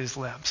with his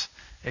lips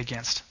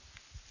against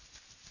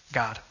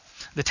God.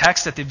 The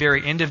text at the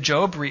very end of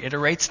Job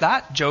reiterates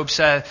that.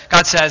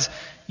 God says,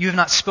 you have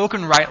not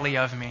spoken rightly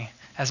of me.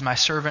 as my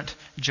servant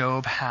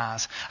Job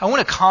has. I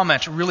want to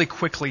comment really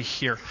quickly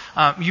here.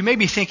 You may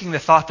be thinking the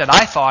thought that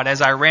I thought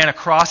as I ran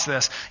across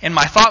this, and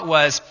my thought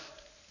was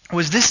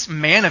this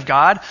man of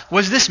God,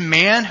 was this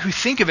man who,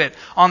 think of it,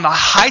 on the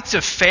heights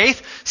of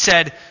faith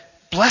said,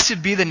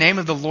 "Blessed be the name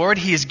of the Lord.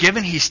 He is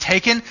given, He's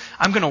taken.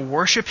 I'm going to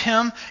worship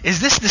Him." Is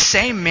this the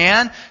same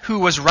man who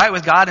was right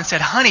with God and said,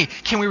 "Honey,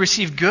 can we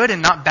receive good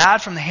and not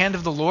bad from the hand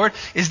of the Lord?"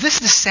 Is this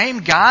the same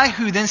guy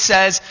who then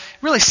says,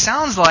 really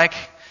sounds like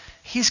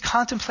he's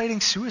contemplating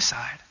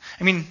suicide?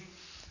 I mean,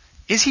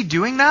 is he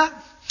doing that?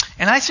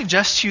 And I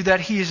suggest to you that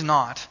he is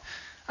not.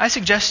 I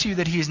suggest to you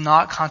that he is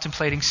not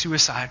contemplating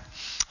suicide.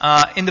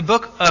 In the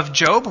book of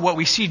Job, what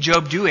we see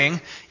Job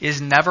doing is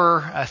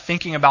never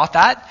thinking about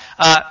that.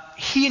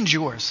 He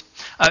endures.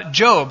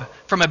 Job,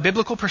 from a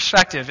biblical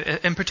perspective,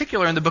 in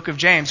particular in the book of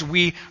James,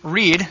 we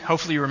read,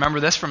 hopefully you remember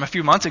this from a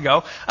few months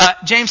ago,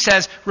 James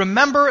says,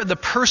 "Remember the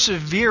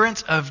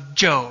perseverance of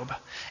Job."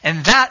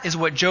 And that is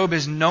what Job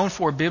is known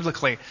for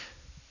biblically.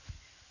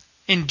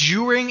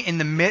 Enduring in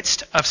the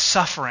midst of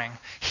suffering.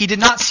 He did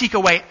not seek a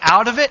way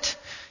out of it.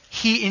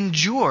 He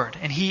endured,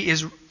 and he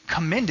is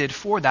commended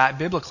for that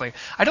biblically.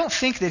 I don't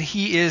think that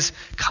he is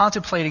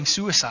contemplating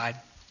suicide.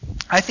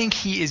 I think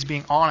he is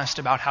being honest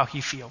about how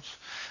he feels.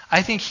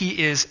 I think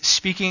he is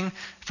speaking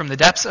from the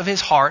depths of his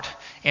heart,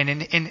 and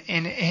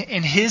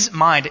in his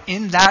mind,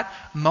 in that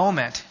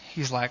moment,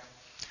 he's like,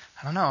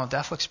 I don't know,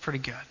 death looks pretty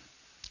good.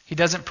 He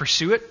doesn't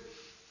pursue it,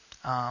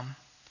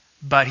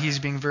 but he's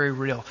being very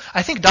real.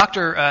 I think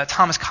Dr.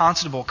 Thomas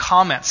Constable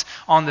comments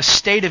on the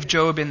state of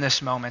Job in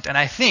this moment, and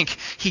I think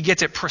he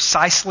gets it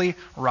precisely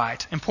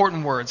right.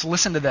 Important words.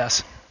 Listen to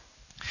this.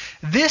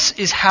 This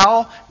is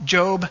how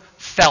Job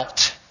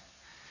felt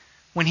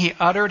when he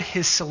uttered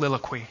his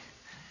soliloquy.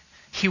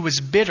 He was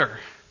bitter,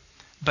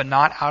 but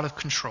not out of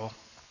control.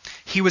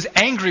 He was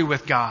angry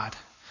with God,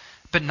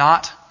 but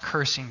not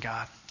cursing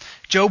God.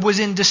 Job was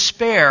in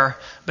despair,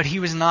 but he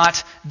was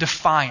not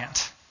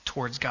defiant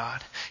towards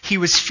God. He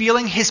was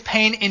feeling his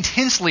pain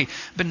intensely,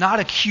 but not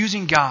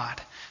accusing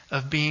God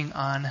of being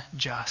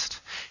unjust.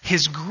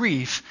 His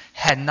grief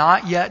had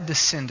not yet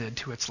descended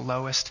to its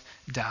lowest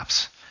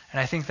depths. And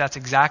I think that's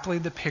exactly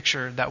the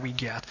picture that we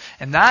get.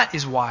 And that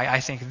is why I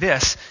think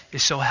this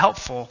is so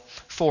helpful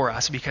for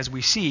us, because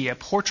we see a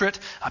portrait,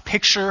 a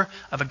picture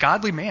of a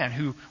godly man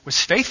who was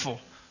faithful,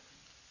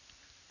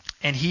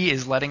 and he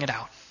is letting it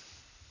out.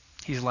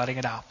 He's letting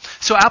it out.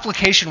 So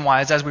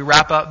application-wise, as we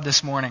wrap up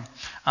this morning,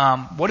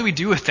 what do we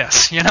do with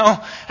this?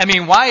 I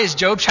mean, why is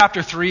Job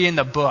chapter 3 in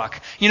the book?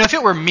 If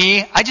it were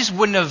me, I just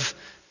wouldn't have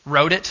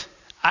wrote it.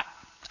 I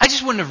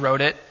just wouldn't have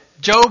wrote it.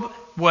 Job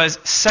was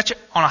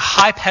on a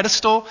high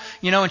pedestal,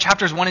 in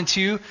chapters 1 and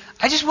 2.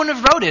 I just wouldn't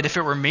have wrote it if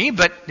it were me,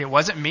 but it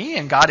wasn't me,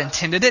 and God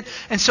intended it.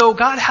 And so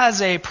God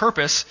has a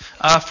purpose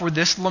for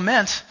this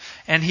lament,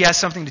 and He has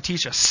something to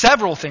teach us.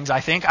 Several things, I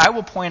think. I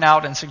will point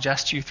out and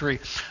suggest to you 3.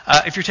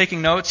 If you're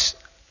taking notes,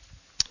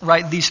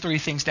 write these 3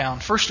 things down.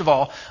 First of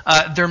all,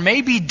 there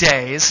may be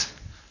days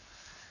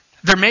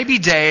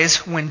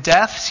when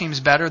death seems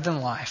better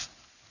than life.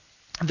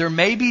 There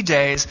may be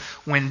days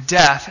when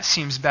death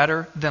seems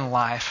better than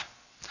life.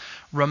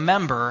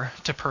 Remember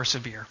to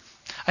persevere.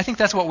 I think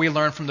that's what we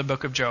learn from the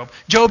book of Job.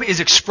 Job is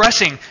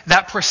expressing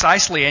that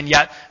precisely, and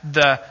yet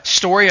the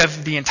story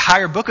of the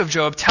entire book of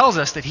Job tells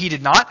us that he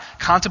did not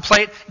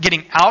contemplate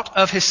getting out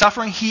of his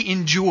suffering. He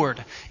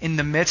endured in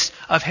the midst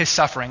of his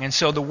suffering. And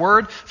so the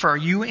word for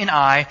you and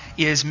I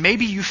is,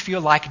 maybe you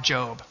feel like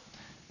Job.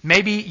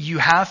 Maybe you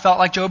have felt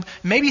like Job.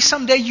 Maybe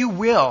someday you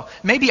will.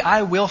 Maybe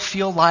I will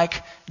feel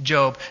like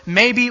Job.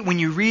 Maybe when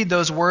you read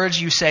those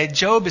words, you say,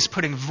 Job is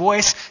putting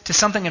voice to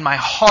something in my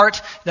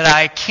heart that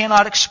I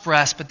cannot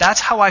express, but that's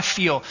how I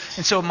feel.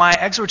 And so my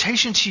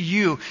exhortation to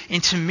you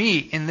and to me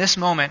in this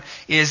moment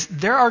is,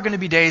 there are going to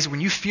be days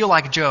when you feel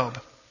like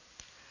Job.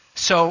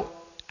 So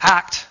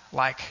act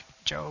like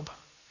Job.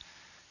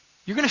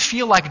 You're going to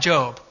feel like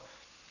Job.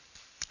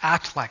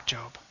 Act like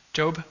Job.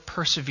 Job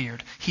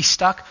persevered. He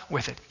stuck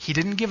with it. He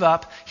didn't give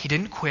up. He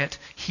didn't quit.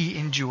 He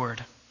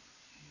endured.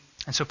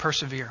 And so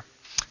persevere.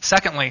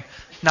 Secondly,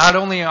 not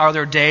only are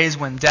there days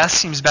when death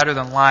seems better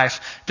than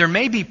life, there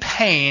may be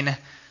pain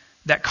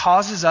that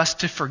causes us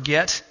to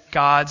forget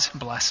God's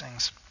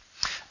blessings.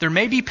 There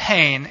may be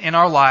pain in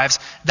our lives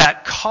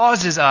that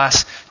causes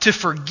us to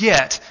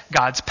forget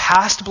God's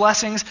past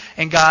blessings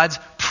and God's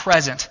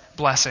present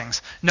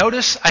blessings.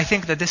 Notice, I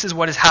think that this is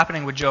what is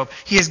happening with Job.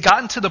 He has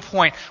gotten to the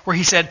point where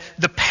he said,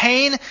 the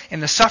pain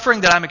and the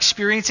suffering that I'm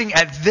experiencing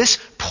at this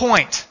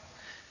point,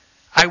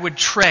 I would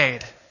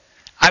trade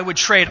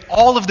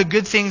all of the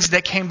good things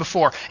that came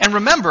before. And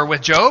remember,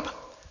 with Job,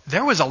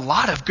 there was a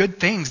lot of good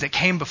things that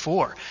came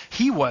before.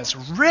 He was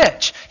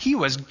rich. He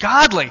was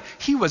godly.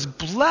 He was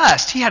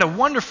blessed. He had a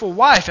wonderful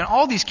wife and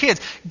all these kids.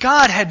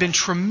 God had been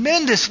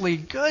tremendously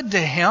good to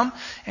him,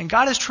 and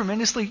God is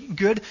tremendously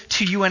good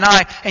to you and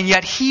I. And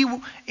yet he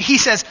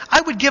says, I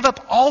would give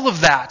up all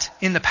of that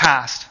in the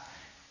past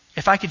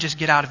if I could just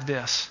get out of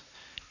this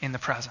in the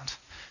present.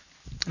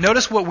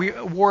 Notice what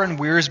Warren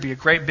Wiersbe, a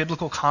great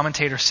biblical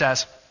commentator,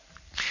 says.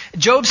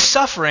 Job's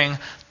suffering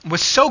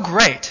was so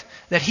great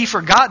that he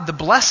forgot the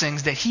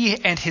blessings that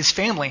he and his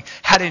family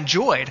had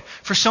enjoyed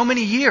for so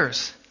many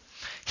years.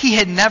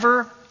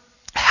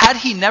 Had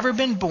he never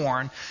been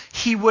born,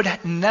 he would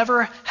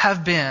never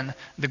have been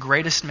the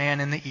greatest man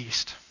in the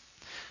East.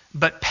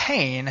 But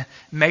pain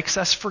makes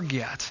us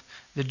forget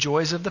the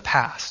joys of the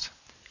past.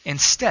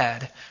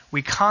 Instead,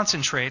 we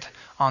concentrate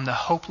on the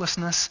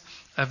hopelessness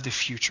of the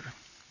future.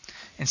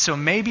 And so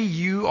maybe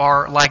you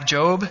are like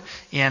Job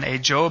in a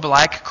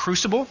Job-like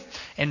crucible,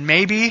 and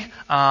maybe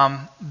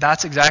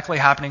that's exactly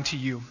happening to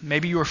you.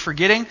 Maybe you are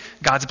forgetting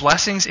God's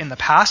blessings in the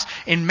past,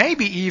 and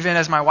maybe even,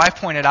 as my wife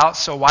pointed out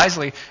so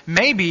wisely,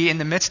 maybe in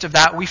the midst of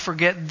that we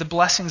forget the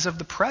blessings of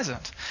the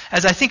present.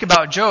 As I think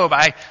about Job,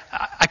 I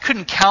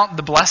couldn't count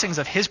the blessings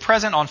of his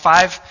present on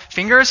 5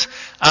 fingers.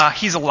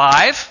 He's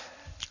alive.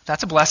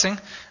 That's a blessing.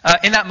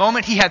 In that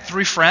moment, he had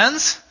 3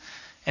 friends,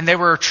 and they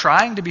were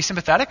trying to be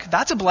sympathetic.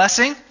 That's a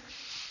blessing.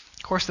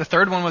 Of course, the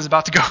second one was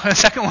about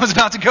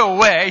to go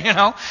away,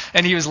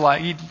 and he was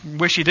like, he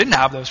wished he didn't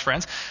have those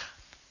friends.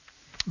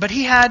 But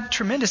he had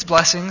tremendous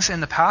blessings in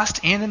the past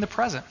and in the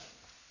present.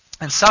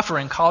 And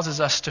suffering causes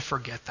us to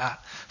forget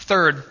that.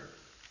 Third,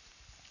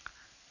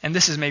 and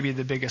this is maybe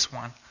the biggest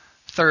one.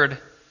 Third,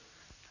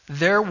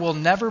 there will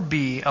never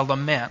be a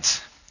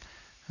lament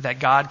that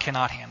God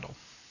cannot handle.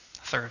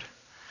 Third,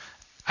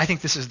 I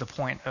think this is the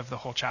point of the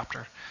whole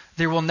chapter.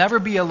 There will never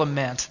be a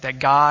lament that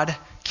God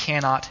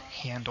cannot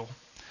handle.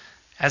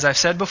 As I've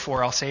said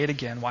before, I'll say it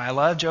again. Why I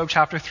love Job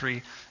chapter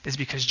 3 is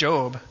because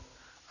Job,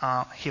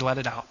 he let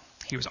it out.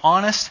 He was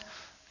honest.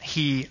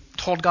 He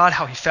told God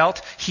how he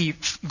felt. He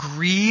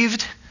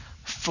grieved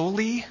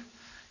fully.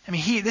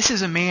 This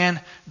is a man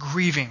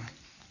grieving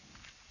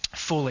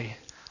fully.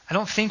 I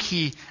don't think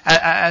he,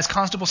 as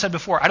Constable said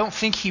before, I don't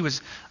think he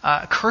was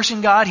cursing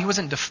God. He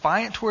wasn't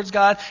defiant towards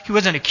God. He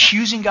wasn't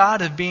accusing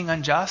God of being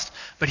unjust.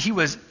 But he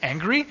was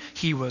angry.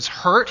 He was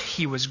hurt.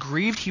 He was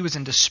grieved. He was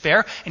in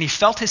despair. And he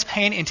felt his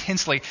pain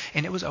intensely.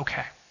 And it was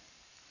okay.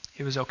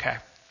 It was okay.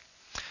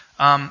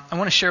 I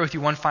want to share with you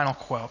one final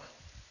quote.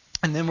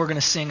 And then we're going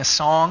to sing a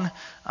song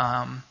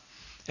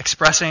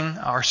expressing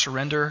our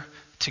surrender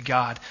to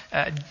God.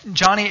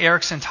 Joni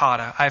Eareckson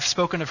Tada, I've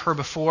spoken of her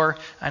before,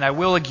 and I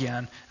will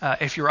again.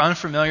 If you're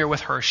unfamiliar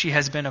with her, she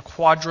has been a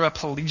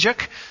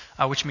quadriplegic,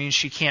 which means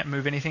she can't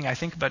move anything, I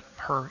think, but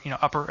her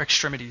upper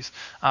extremities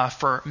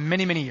for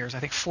many, many years. I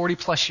think 40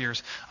 plus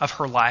years of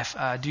her life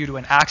due to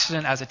an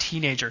accident as a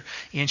teenager.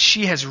 And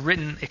she has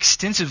written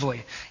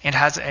extensively and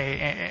has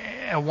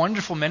a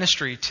wonderful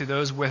ministry to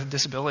those with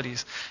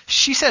disabilities.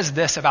 She says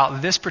this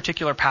about this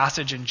particular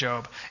passage in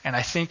Job, and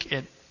I think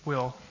it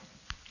will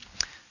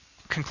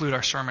conclude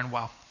our sermon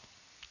well.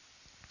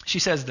 She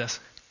says this: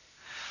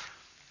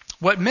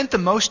 "What meant the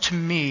most to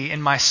me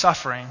in my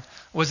suffering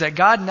was that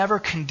God never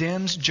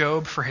condemns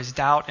Job for his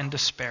doubt and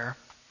despair.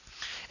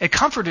 It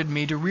comforted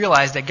me to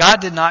realize that God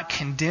did not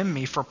condemn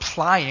me for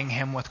plying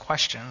him with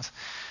questions.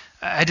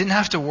 I didn't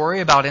have to worry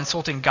about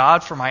insulting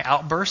God for my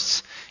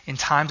outbursts in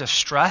times of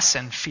stress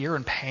and fear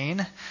and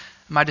pain.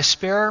 My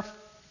despair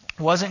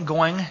wasn't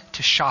going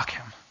to shock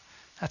him."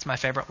 That's my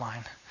favorite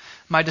line.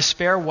 My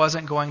despair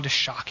wasn't going to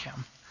shock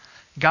him.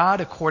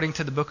 God, according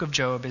to the book of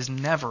Job, is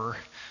never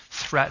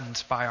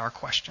threatened by our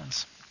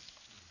questions.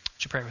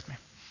 Would you pray with me?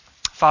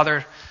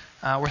 Father,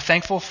 we're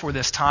thankful for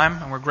this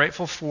time, and we're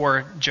grateful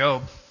for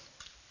Job.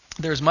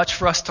 There's much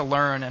for us to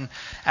learn, and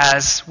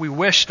as we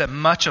wish that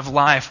much of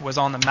life was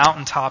on the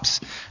mountaintops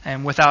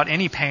and without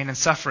any pain and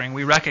suffering,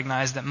 we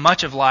recognize that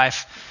much of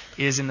life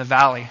is in the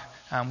valley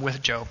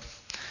with Job.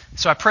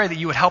 So I pray that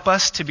you would help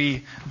us to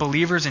be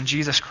believers in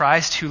Jesus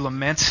Christ who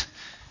lament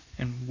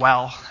and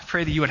well. I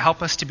pray that you would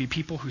help us to be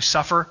people who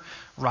suffer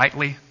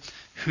rightly,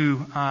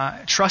 who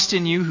trust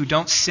in you, who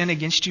don't sin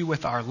against you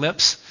with our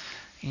lips,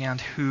 and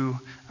who,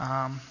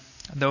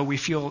 though we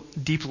feel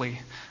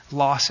deeply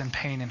loss and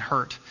pain and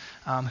hurt,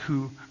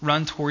 who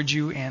run towards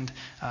you and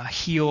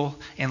heal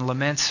and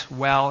lament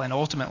well, and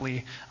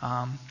ultimately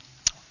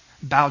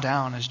bow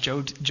down as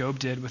Job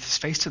did with his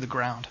face to the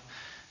ground,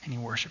 and he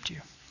worshipped you.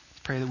 I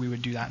pray that we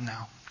would do that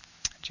now.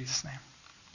 In Jesus' name.